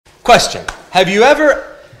Question. Have you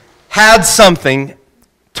ever had something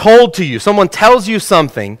told to you, someone tells you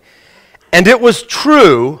something, and it was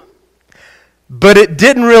true, but it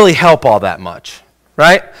didn't really help all that much,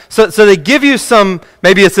 right? So they give you some,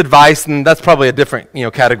 maybe it's advice, and that's probably a different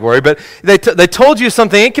category, but they told you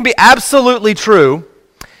something, it can be absolutely true,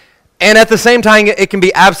 and at the same time, it can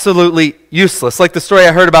be absolutely useless. Like the story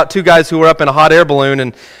I heard about two guys who were up in a hot air balloon,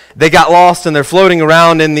 and they got lost, and they're floating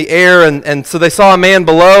around in the air, and so they saw a man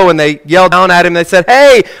below, and they yelled down at him. They said,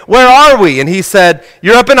 "Hey, where are we?" And he said,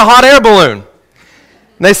 "You're up in a hot air balloon."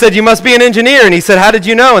 And they said, "You must be an engineer." And he said, "How did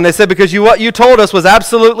you know?" And they said, "Because what you told us was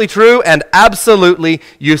absolutely true and absolutely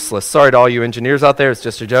useless." Sorry to all you engineers out there. It's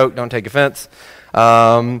just a joke. Don't take offense.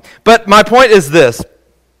 But my point is this.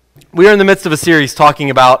 We are in the midst of a series talking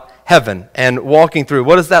about heaven and walking through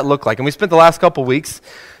what does that look like. And we spent the last couple weeks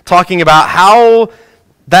talking about how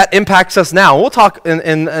that impacts us now. We'll talk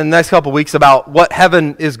in the next couple weeks about what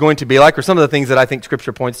heaven is going to be like, or some of the things that I think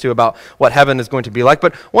Scripture points to about what heaven is going to be like.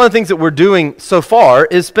 But one of the things that we're doing so far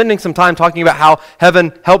is spending some time talking about how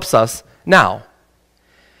heaven helps us now.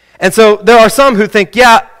 And so there are some who think,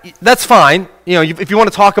 yeah, that's fine. If you want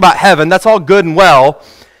to talk about heaven, that's all good and well.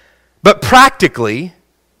 But practically,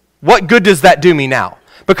 what good does that do me now?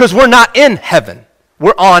 Because we're not in heaven.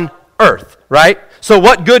 We're on earth, right? So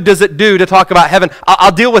what good does it do to talk about heaven?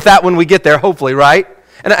 I'll deal with that when we get there, hopefully, right?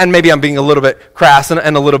 And maybe I'm being a little bit crass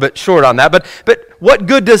and a little bit short on that. But what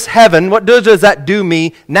good does heaven, what good does that do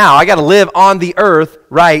me now? I got to live on the earth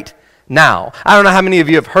right now. I don't know how many of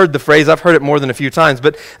you have heard the phrase. I've heard it more than a few times.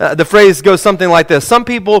 But the phrase goes something like this. Some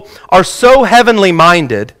people are so heavenly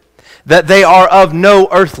minded that they are of no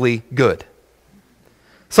earthly good.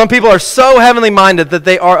 Some people are so heavenly minded that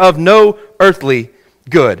they are of no earthly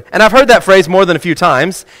good. And I've heard that phrase more than a few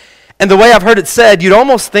times. And the way I've heard it said, you'd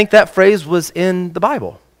almost think that phrase was in the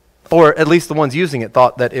Bible. Or at least the ones using it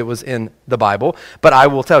thought that it was in the Bible. But I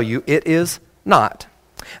will tell you, it is not.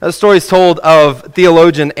 The story is told of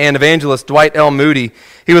theologian and evangelist Dwight L. Moody.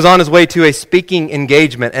 He was on his way to a speaking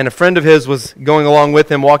engagement, and a friend of his was going along with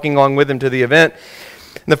him, walking along with him to the event.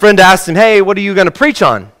 And the friend asked him, "Hey, what are you going to preach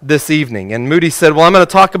on this evening?" And Moody said, "Well, I'm going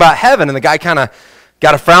to talk about heaven." And the guy kind of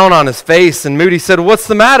got a frown on his face. And Moody said, "What's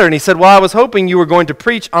the matter?" And he said, "Well, I was hoping you were going to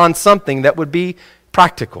preach on something that would be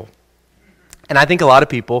practical." And I think a lot of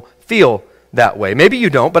people feel that way. Maybe you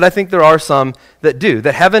don't, but I think there are some that do.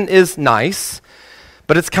 That heaven is nice,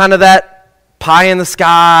 but it's kind of that pie in the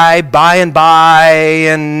sky, by and by,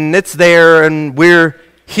 and it's there and we're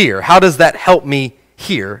here. How does that help me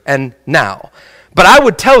here and now? But I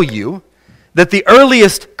would tell you that the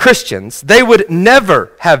earliest Christians, they would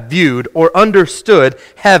never have viewed or understood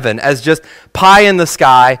heaven as just pie in the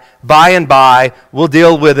sky, by and by, we'll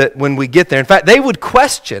deal with it when we get there. In fact, they would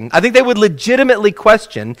question, I think they would legitimately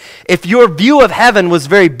question, if your view of heaven was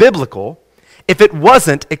very biblical, if it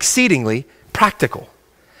wasn't exceedingly practical.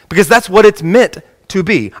 Because that's what it's meant to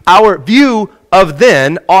be. Our view of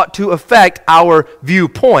then ought to affect our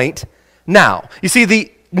viewpoint now. You see,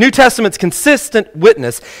 the New Testament's consistent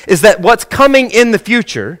witness is that what's coming in the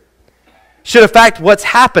future should affect what's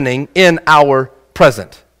happening in our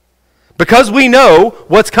present. Because we know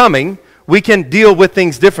what's coming, we can deal with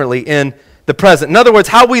things differently in the present. In other words,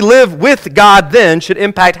 how we live with God then should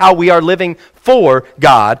impact how we are living for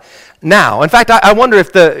God now. In fact, I wonder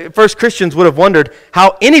if the first Christians would have wondered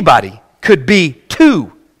how anybody could be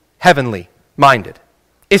too heavenly minded.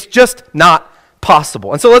 It's just not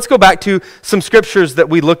possible. And so let's go back to some scriptures that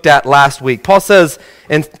we looked at last week. Paul says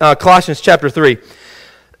in Colossians chapter 3,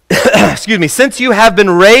 since you have been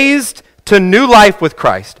raised to new life with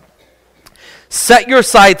Christ, set your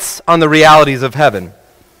sights on the realities of heaven,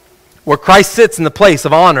 where Christ sits in the place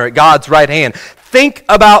of honor at God's right hand. Think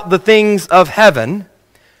about the things of heaven,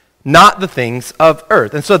 not the things of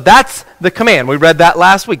earth. And so that's the command. We read that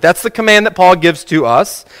last week. That's the command that Paul gives to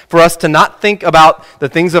us, for us to not think about the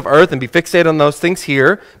things of earth and be fixated on those things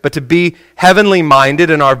here, but to be heavenly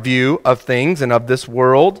minded in our view of things and of this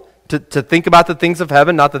world, to think about the things of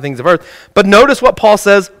heaven, not the things of earth. But notice what Paul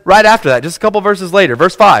says right after that, just a couple verses later.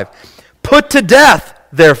 Verse 5, "Put to death,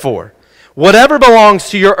 therefore, whatever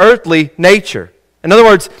belongs to your earthly nature." In other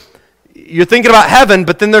words, you're thinking about heaven,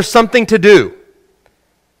 but then there's something to do.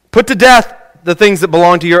 Put to death the things that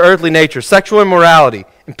belong to your earthly nature: sexual immorality,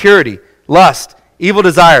 impurity, lust, evil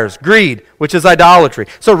desires, greed, which is idolatry.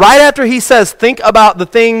 So right after he says, think about the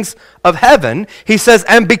things of heaven, he says,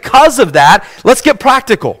 and because of that, let's get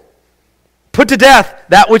practical. Put to death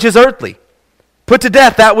that which is earthly. Put to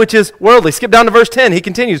death that which is worldly. Skip down to verse 10. He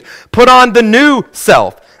continues, put on the new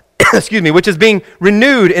self, which is being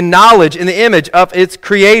renewed in knowledge in the image of its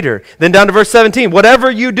creator. Then down to verse 17,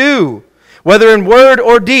 whatever you do, whether in word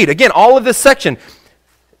or deed. Again, all of this section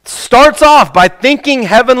starts off by thinking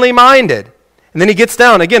heavenly minded. And then he gets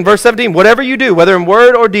down, again, verse 17, whatever you do, whether in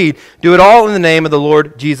word or deed, do it all in the name of the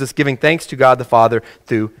Lord Jesus, giving thanks to God the Father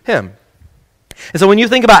through him. And so when you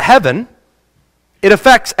think about heaven, it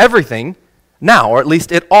affects everything now, or at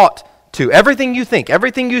least it ought to. Everything you think,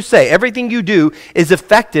 everything you say, everything you do is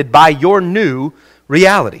affected by your new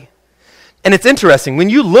reality. And it's interesting, when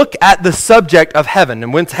you look at the subject of heaven,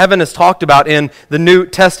 and when heaven is talked about in the New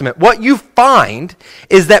Testament, what you find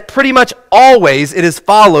is that pretty much always it is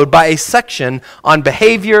followed by a section on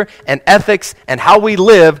behavior and ethics and how we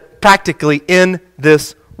live practically in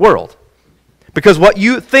this world. Because what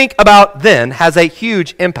you think about then has a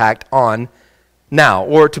huge impact on now.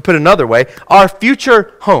 Or to put another way, our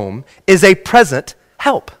future home is a present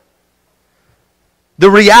help. The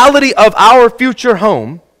reality of our future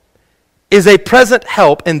home is a present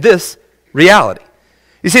help in this reality.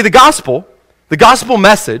 You see, the gospel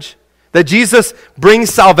message that Jesus brings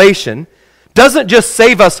salvation doesn't just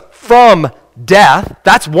save us from death.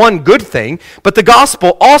 That's one good thing. But the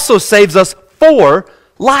gospel also saves us for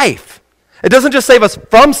life. It doesn't just save us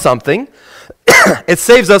from something. It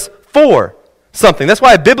saves us for something. That's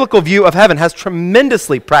why a biblical view of heaven has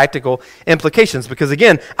tremendously practical implications. Because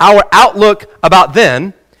again, our outlook about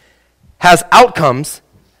then has outcomes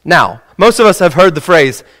now. Most of us have heard the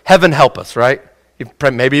phrase, heaven help us, right? You've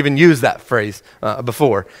maybe even used that phrase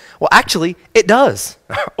before. Well, actually, it does,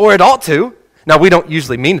 or it ought to. Now, we don't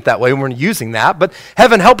usually mean it that way when we're using that, but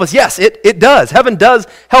heaven help us, yes, it does. Heaven does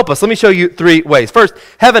help us. Let me show you 3 ways. First,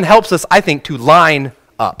 heaven helps us, I think, to line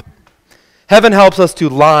up. Heaven helps us to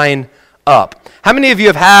line up. How many of you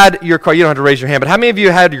have had your car, you don't have to raise your hand, but how many of you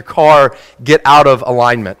have had your car get out of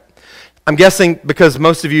alignment? I'm guessing because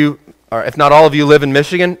most of you, or if not all of you live in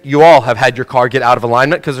Michigan, you all have had your car get out of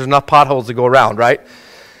alignment because there's enough potholes to go around, right?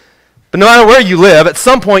 But no matter where you live, at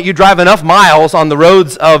some point you drive enough miles on the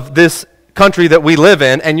roads of this country that we live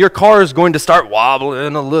in, and your car is going to start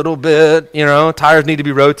wobbling a little bit, tires need to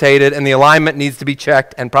be rotated, and the alignment needs to be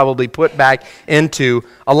checked and probably put back into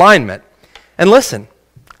alignment. And listen,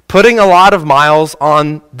 putting a lot of miles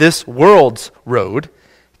on this world's road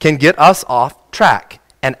can get us off track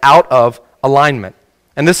and out of alignment.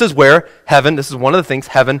 And this is where heaven, this is one of the things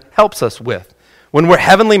heaven helps us with. When we're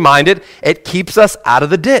heavenly minded, it keeps us out of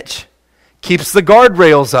the ditch, keeps the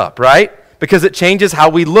guardrails up, right? Because it changes how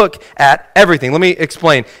we look at everything. Let me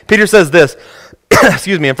explain. Peter says this,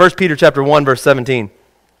 in 1 Peter chapter 1, verse 17.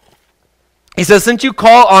 He says, since you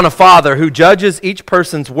call on a Father who judges each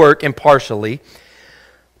person's work impartially,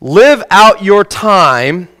 live out your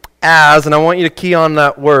time as, and I want you to key on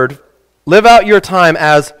that word, live out your time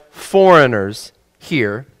as foreigners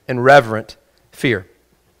here in reverent fear.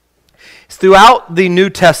 Throughout the New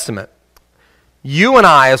Testament, you and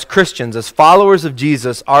I as Christians, as followers of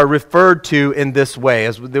Jesus, are referred to in this way,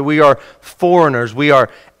 as we are foreigners, we are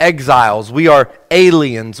exiles, we are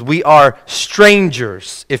aliens, we are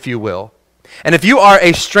strangers, if you will. And if you are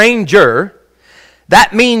a stranger,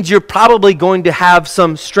 that means you're probably going to have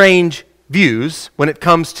some strange views when it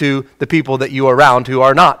comes to the people that you are around who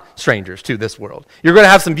are not strangers to this world. You're going to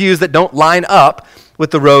have some views that don't line up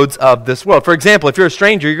with the roads of this world. For example, if you're a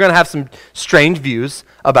stranger, you're going to have some strange views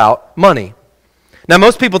about money. Now,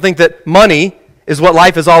 most people think that money is what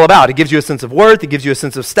life is all about. It gives you a sense of worth, it gives you a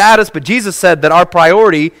sense of status, but Jesus said that our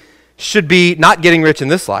priority should be not getting rich in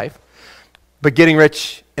this life, but getting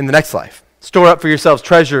rich in the next life. Store up for yourselves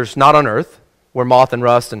treasures not on earth, where moth and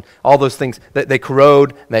rust and all those things, they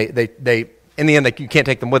corrode, they in the end, you can't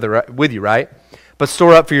take them with you, right? But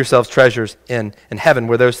store up for yourselves treasures in heaven,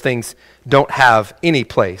 where those things don't have any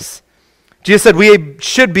place. Jesus said we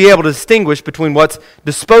should be able to distinguish between what's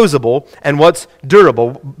disposable and what's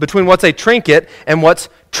durable, between what's a trinket and what's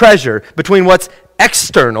treasure, between what's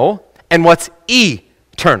external and what's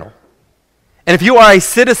eternal. And if you are a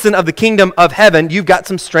citizen of the kingdom of heaven, you've got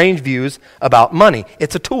some strange views about money.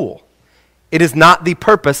 It's a tool. It is not the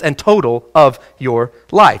purpose and total of your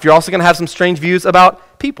life. You're also going to have some strange views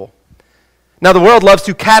about people. Now, the world loves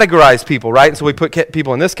to categorize people, right? And so we put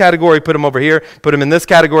people in this category, put them over here, put them in this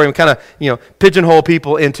category, and kind of, pigeonhole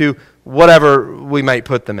people into whatever we might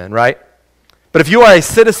put them in, right? But if you are a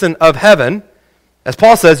citizen of heaven, as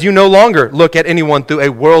Paul says, you no longer look at anyone through a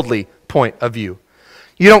worldly point of view.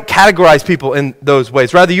 You don't categorize people in those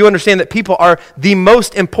ways. Rather, you understand that people are the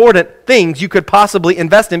most important things you could possibly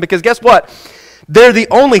invest in, because guess what? They're the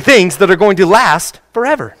only things that are going to last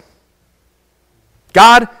forever.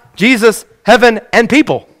 God, Jesus, heaven, and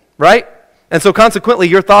people, right? And so consequently,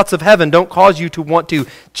 your thoughts of heaven don't cause you to want to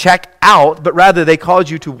check out, but rather they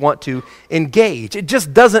cause you to want to engage. It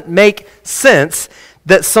just doesn't make sense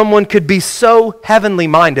that someone could be so heavenly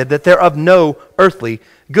minded that they're of no earthly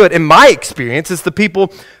good. In my experience, it's the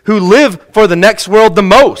people who live for the next world the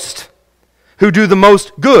most, who do the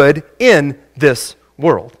most good in this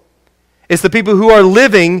world. It's the people who are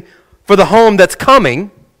living for the home that's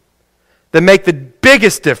coming that make the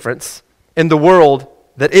biggest difference in the world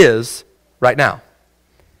that is right now.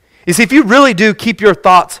 You see, if you really do keep your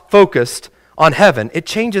thoughts focused on heaven, it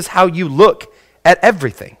changes how you look at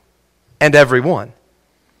everything and everyone.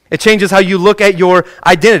 It changes how you look at your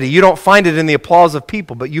identity. You don't find it in the applause of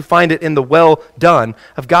people, but you find it in the well done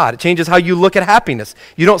of God. It changes how you look at happiness.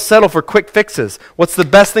 You don't settle for quick fixes. What's the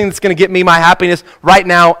best thing that's going to get me my happiness right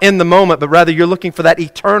now in the moment, but rather you're looking for that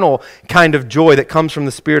eternal kind of joy that comes from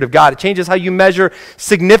the Spirit of God. It changes how you measure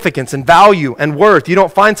significance and value and worth. You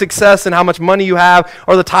don't find success in how much money you have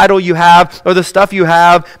or the title you have or the stuff you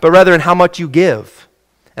have, but rather in how much you give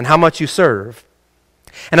and how much you serve.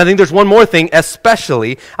 And I think there's one more thing,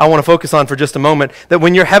 especially I want to focus on for just a moment, that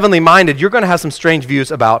when you're heavenly minded, you're going to have some strange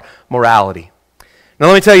views about morality. Now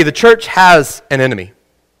let me tell you, the church has an enemy.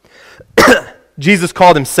 Jesus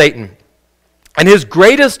called him Satan. And his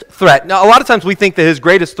greatest threat, now a lot of times we think that his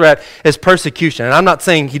greatest threat is persecution, and I'm not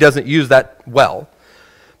saying he doesn't use that well,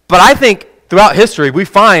 but I think throughout history we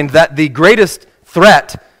find that the greatest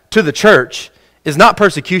threat to the church is not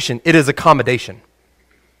persecution, it is accommodation.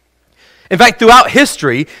 In fact, throughout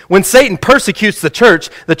history, when Satan persecutes the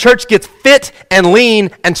church gets fit and lean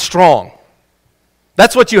and strong.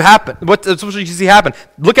 That's what you see happen.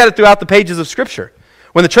 Look at it throughout the pages of Scripture.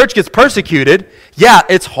 When the church gets persecuted, yeah,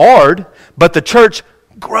 it's hard, but the church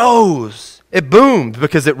grows. It booms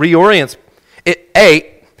because it reorients.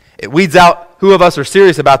 It weeds out who of us are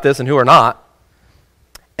serious about this and who are not.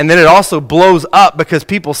 And then it also blows up because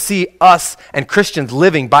people see us and Christians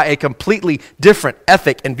living by a completely different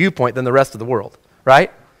ethic and viewpoint than the rest of the world,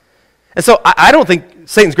 right? And so I don't think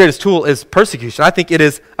Satan's greatest tool is persecution. I think it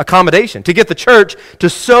is accommodation, to get the church to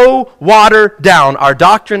so water down our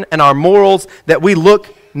doctrine and our morals that we look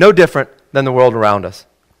no different than the world around us.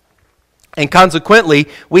 And consequently,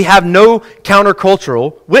 we have no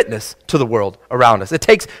countercultural witness to the world around us. It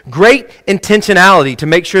takes great intentionality to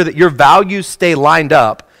make sure that your values stay lined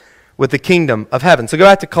up with the kingdom of heaven. So go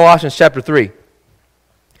back to Colossians chapter 3.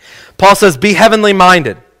 Paul says, be heavenly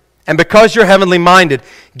minded. And because you're heavenly minded,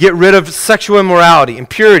 get rid of sexual immorality,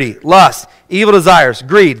 impurity, lust, evil desires,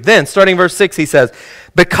 greed. Then, starting verse 6, he says,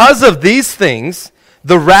 because of these things,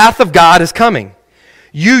 the wrath of God is coming.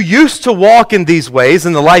 You used to walk in these ways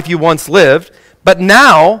in the life you once lived, but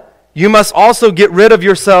now you must also rid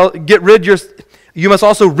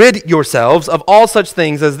yourselves of all such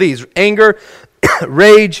things as these: anger,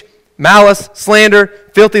 rage, malice, slander,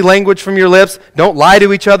 filthy language from your lips. Don't lie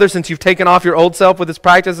to each other, since you've taken off your old self with its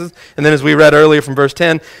practices. And then, as we read earlier from verse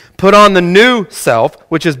 10, put on the new self,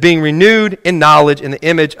 which is being renewed in knowledge in the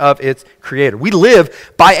image of its creator. We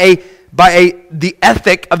live by the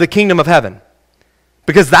ethic of the kingdom of heaven,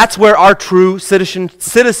 because that's where our true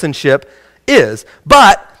citizenship is.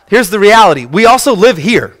 But here's the reality. We also live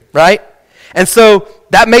here, right? And so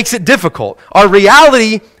that makes it difficult. Our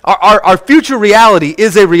reality, our future reality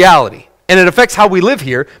is a reality, and it affects how we live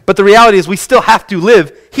here, but the reality is we still have to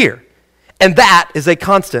live here. And that is a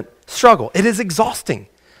constant struggle. It is exhausting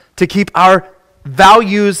to keep our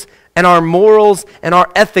values and our morals and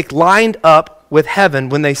our ethic lined up with heaven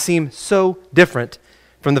when they seem so different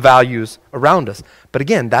from the values around us. But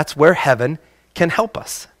again, that's where heaven can help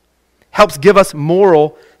us. Helps give us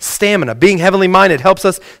moral stamina. Being heavenly minded helps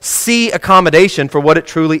us see accommodation for what it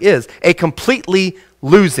truly is, a completely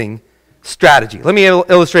losing strategy. Let me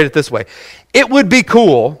illustrate it this way. It would be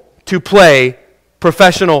cool to play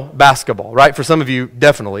professional basketball, right? For some of you,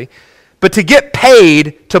 definitely. But to get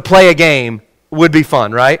paid to play a game would be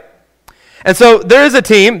fun, right? And so there is a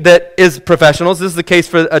team that is professionals. This is the case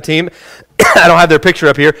for a team. I don't have their picture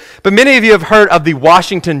up here, but many of you have heard of the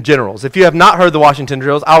Washington Generals. If you have not heard the Washington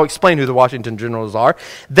Generals, I'll explain who the Washington Generals are.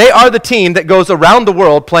 They are the team that goes around the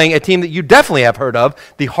world playing a team that you definitely have heard of,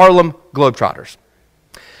 the Harlem Globetrotters.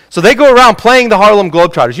 So they go around playing the Harlem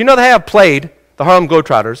Globetrotters. You know they have played the Harlem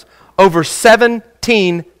Globetrotters over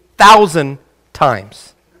 17,000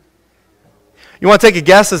 times. You want to take a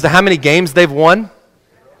guess as to how many games they've won?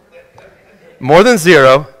 More than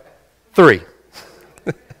 0, 3.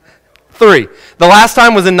 3. The last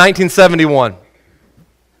time was in 1971.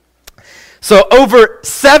 So over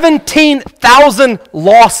 17,000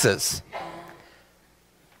 losses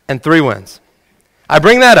and 3 wins. I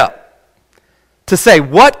bring that up to say,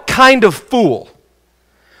 what kind of fool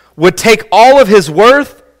would take all of his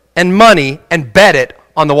worth and money and bet it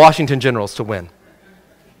on the Washington Generals to win?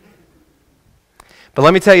 But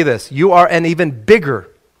let me tell you this, you are an even bigger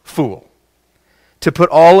fool to put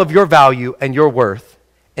all of your value and your worth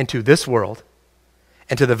into this world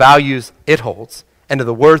and to the values it holds and to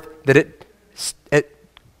the worth that it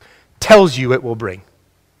tells you it will bring.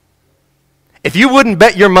 If you wouldn't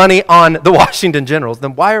bet your money on the Washington Generals,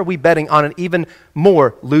 then why are we betting on an even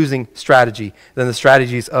more losing strategy than the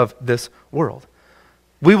strategies of this world?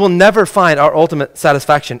 We will never find our ultimate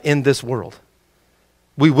satisfaction in this world.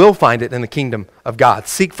 We will find it in the kingdom of God.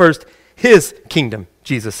 Seek first his kingdom,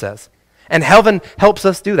 Jesus says. And heaven helps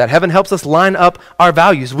us do that. Heaven helps us line up our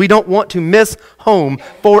values. We don't want to miss home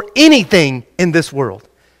for anything in this world.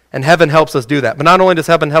 And heaven helps us do that. But not only does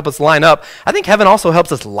heaven help us line up, I think heaven also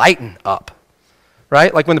helps us lighten up.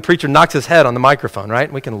 Right? Like when the preacher knocks his head on the microphone, right?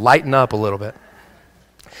 We can lighten up a little bit.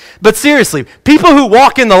 But seriously, people who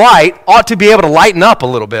walk in the light ought to be able to lighten up a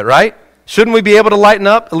little bit, right? Shouldn't we be able to lighten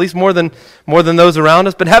up, at least more than those around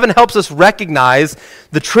us? But heaven helps us recognize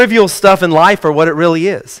the trivial stuff in life for what it really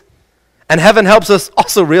is. And heaven helps us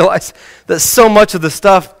also realize that so much of the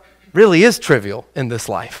stuff really is trivial in this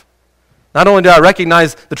life. Not only do I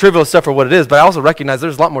recognize the trivial stuff for what it is, but I also recognize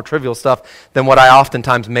there's a lot more trivial stuff than what I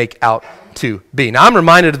oftentimes make out to be. Now, I'm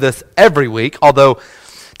reminded of this every week, although,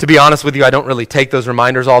 to be honest with you, I don't really take those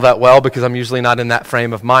reminders all that well because I'm usually not in that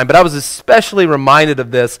frame of mind. But I was especially reminded of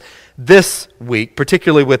this week,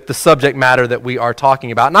 particularly with the subject matter that we are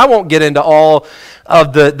talking about. And I won't get into all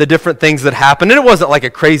of the different things that happened. And it wasn't like a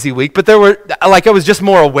crazy week, but I was just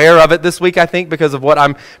more aware of it this week, I think, because of what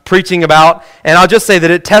I'm preaching about. And I'll just say that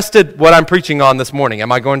it tested what I'm preaching on this morning.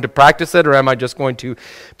 Am I going to practice it or am I just going to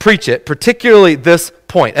preach it? Particularly this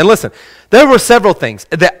point. And listen, there were several things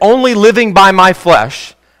that only living by my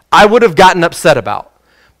flesh I would have gotten upset about.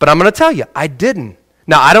 But I'm going to tell you, I didn't.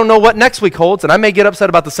 Now, I don't know what next week holds, and I may get upset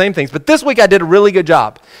about the same things, but this week I did a really good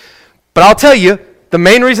job. But I'll tell you, the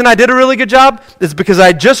main reason I did a really good job is because I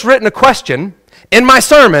had just written a question in my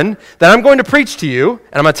sermon that I'm going to preach to you,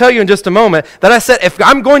 and I'm going to tell you in just a moment, that I said if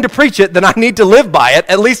I'm going to preach it, then I need to live by it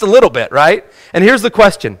at least a little bit, right? And here's the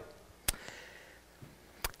question.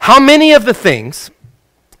 How many of the things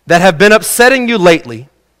that have been upsetting you lately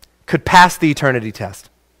could pass the eternity test?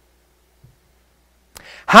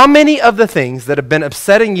 How many of the things that have been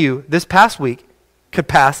upsetting you this past week could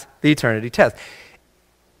pass the eternity test?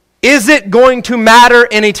 Is it going to matter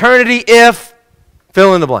in eternity if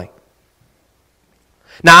fill in the blank?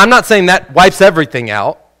 Now, I'm not saying that wipes everything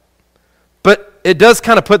out, but it does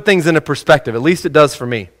kind of put things into perspective. At least it does for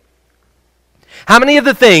me. How many of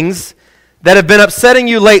the things that have been upsetting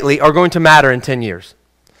you lately are going to matter in 10 years?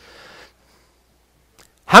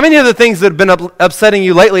 How many of the things that have been upsetting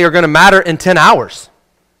you lately are going to matter in 10 hours?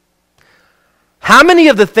 How many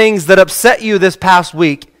of the things that upset you this past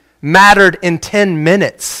week mattered in 10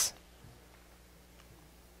 minutes?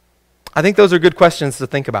 I think those are good questions to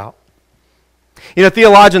think about. You know,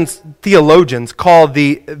 theologians call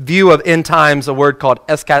the view of end times a word called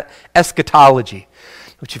eschatology,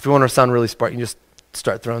 which if you want to sound really smart, you can just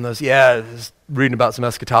start throwing those. Yeah, just reading about some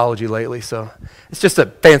eschatology lately, so it's just a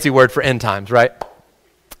fancy word for end times, right?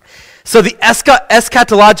 So the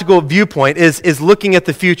eschatological viewpoint is looking at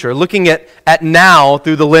the future, looking at now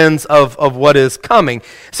through the lens of what is coming.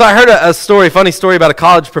 So I heard a funny story about a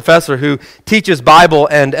college professor who teaches Bible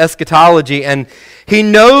and eschatology, and he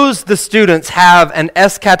knows the students have an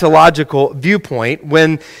eschatological viewpoint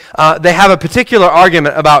when they have a particular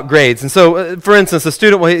argument about grades. And so, for instance,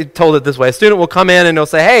 he told it this way, a student will come in and he'll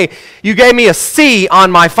say, hey, you gave me a C on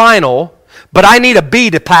my final, but I need a B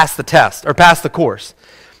to pass the test or pass the course.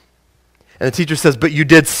 And the teacher says, but you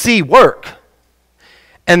did C work.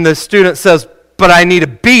 And the student says, but I need a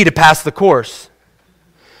B to pass the course.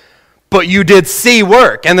 But you did C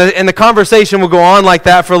work. And the conversation will go on like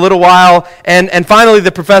that for a little while. And finally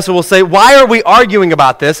the professor will say, why are we arguing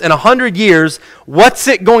about this? In 100 years, what's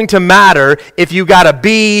it going to matter if you got a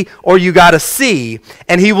B or you got a C?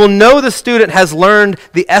 And he will know the student has learned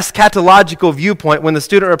the eschatological viewpoint when the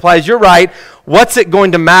student replies, you're right, what's it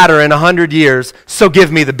going to matter in 100 years? So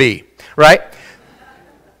give me the B. Right?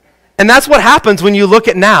 And that's what happens when you look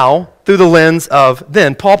at now through the lens of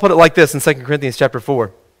then. Paul put it like this in 2 Corinthians chapter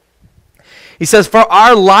 4. He says, for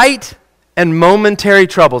our light and momentary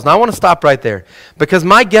troubles. Now I want to stop right there because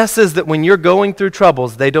my guess is that when you're going through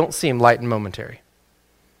troubles, they don't seem light and momentary.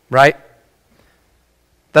 Right?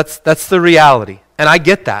 That's the reality. And I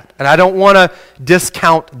get that. And I don't want to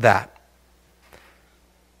discount that.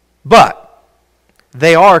 But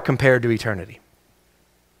they are compared to eternity.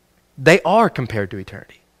 They are compared to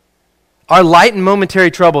eternity. Our light and momentary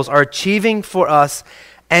troubles are achieving for us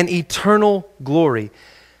an eternal glory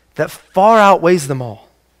that far outweighs them all.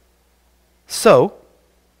 So,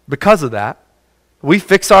 because of that, we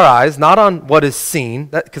fix our eyes not on what is seen,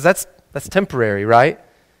 because that's temporary, right?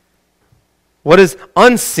 What is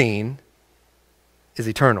unseen is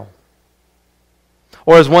eternal.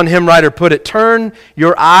 Or as one hymn writer put it, turn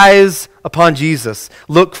your eyes upon Jesus.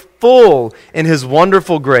 Look full in his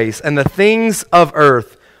wonderful grace, and the things of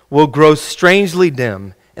earth will grow strangely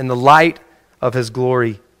dim in the light of his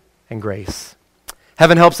glory and grace.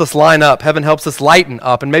 Heaven helps us line up. Heaven helps us lighten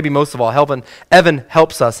up. And maybe most of all, heaven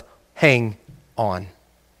helps us hang on.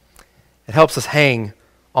 It helps us hang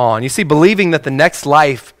on. You see, believing that the next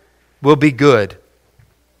life will be good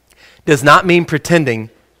does not mean pretending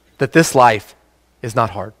that this life is not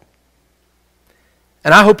hard.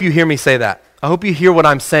 And I hope you hear me say that. I hope you hear what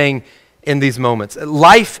I'm saying in these moments.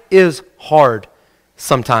 Life is hard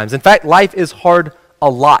sometimes. In fact, life is hard a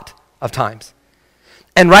lot of times.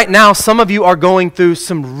 And right now, some of you are going through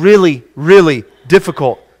some really, really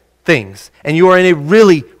difficult things. And you are in a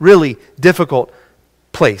really, really difficult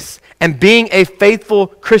place. And being a faithful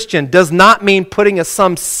Christian does not mean putting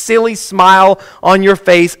some silly smile on your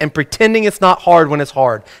face and pretending it's not hard when it's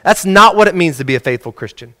hard. That's not what it means to be a faithful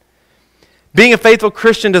Christian. Being a faithful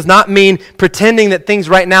Christian does not mean pretending that things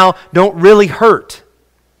right now don't really hurt.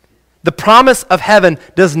 The promise of heaven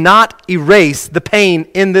does not erase the pain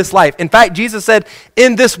in this life. In fact, Jesus said,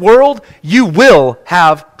 in this world, you will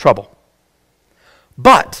have trouble.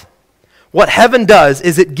 But what heaven does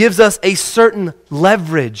is it gives us a certain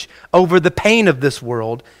leverage over the pain of this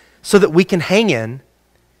world so that we can hang in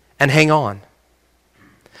and hang on.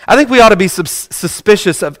 I think we ought to be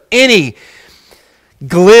suspicious of any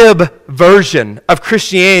glib version of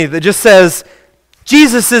Christianity that just says,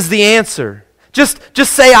 Jesus is the answer.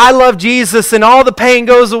 Just say, I love Jesus, and all the pain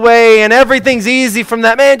goes away, and everything's easy from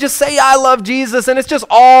that. Man, just say, I love Jesus, and it's just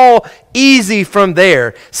all easy from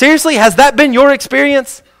there. Seriously, has that been your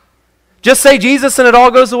experience? Just say Jesus and it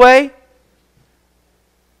all goes away?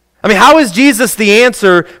 I mean, how is Jesus the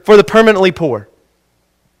answer for the permanently poor?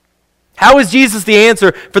 How is Jesus the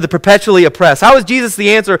answer for the perpetually oppressed? How is Jesus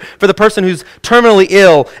the answer for the person who's terminally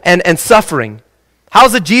ill and suffering? How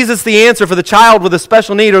is Jesus the answer for the child with a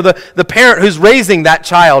special need or the parent who's raising that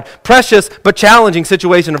child? Precious but challenging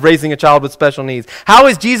situation of raising a child with special needs. How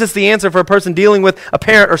is Jesus the answer for a person dealing with a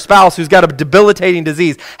parent or spouse who's got a debilitating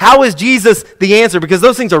disease? How is Jesus the answer? Because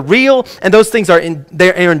those things are real and those things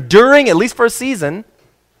they're enduring, at least for a season.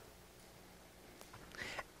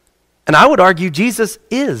 And I would argue Jesus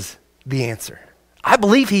is the answer. I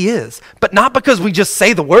believe he is, but not because we just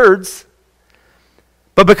say the words,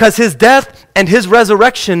 but because his death and his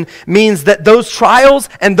resurrection means that those trials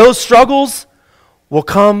and those struggles will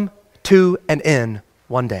come to an end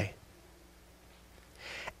one day.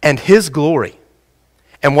 And his glory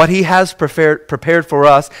and what he has prepared for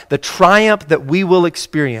us, the triumph that we will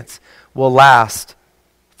experience, will last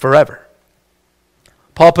forever.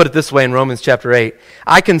 Paul put it this way in Romans chapter 8.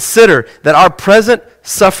 I consider that our present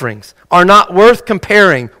sufferings are not worth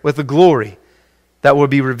comparing with the glory that will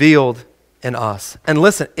be revealed in us. And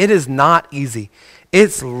listen, it is not easy.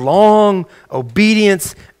 It's long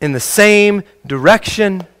obedience in the same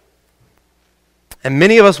direction. And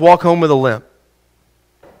many of us walk home with a limp.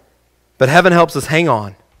 But heaven helps us hang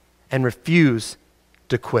on and refuse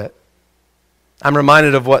to quit. I'm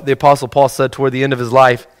reminded of what the Apostle Paul said toward the end of his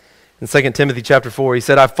life in 2 Timothy chapter 4. He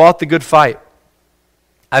said, I've fought the good fight.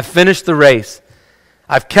 I've finished the race.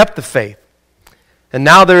 I've kept the faith. And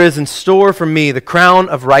now there is in store for me the crown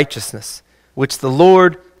of righteousness, which the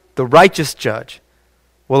Lord, the righteous judge,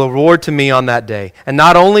 will award to me on that day. And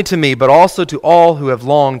not only to me, but also to all who have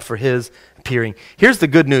longed for his appearing. Here's the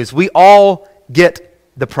good news. We all get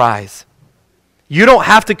the prize. You don't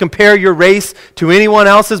have to compare your race to anyone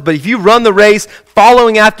else's, but if you run the race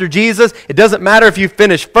following after Jesus, it doesn't matter if you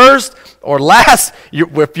finish first or last.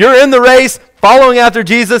 If you're in the race following after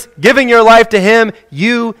Jesus, giving your life to him,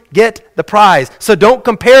 you get the prize. So don't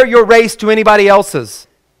compare your race to anybody else's.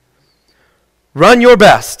 Run your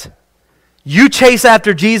best. You chase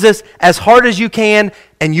after Jesus as hard as you can,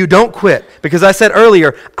 and you don't quit. Because I said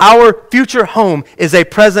earlier, our future home is a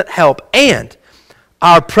present help, and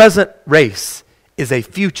our present race is a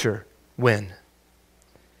future win.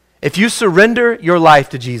 If you surrender your life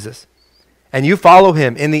to Jesus and you follow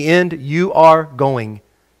him, in the end, you are going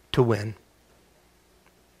to win.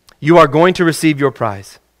 You are going to receive your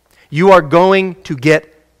prize. You are going to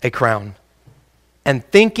get a crown. And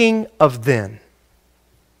thinking of then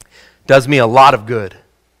does me a lot of good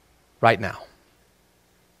right now.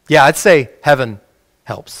 Yeah, I'd say heaven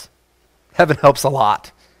helps. Heaven helps a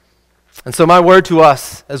lot. And so my word to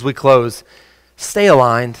us as we close, stay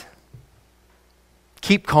aligned,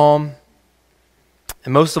 keep calm,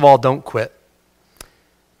 and most of all, don't quit.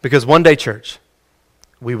 Because one day, church,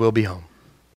 we will be home.